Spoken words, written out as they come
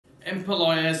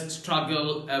Employers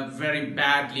struggle very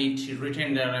badly to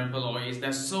retain their employees.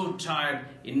 They're so tired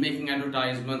in making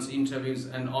advertisements, interviews,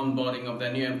 and onboarding of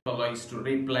their new employees to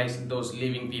replace those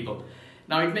leaving people.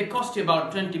 Now, it may cost you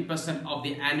about 20% of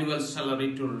the annual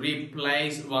salary to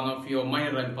replace one of your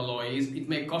minor employees. It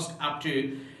may cost up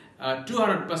to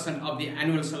 200% of the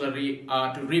annual salary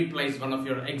to replace one of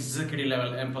your executive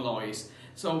level employees.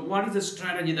 So what is the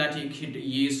strategy that you could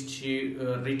use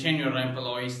to retain your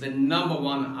employees? The number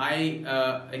one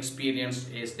I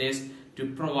experienced is this: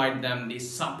 to provide them the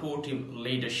supportive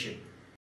leadership.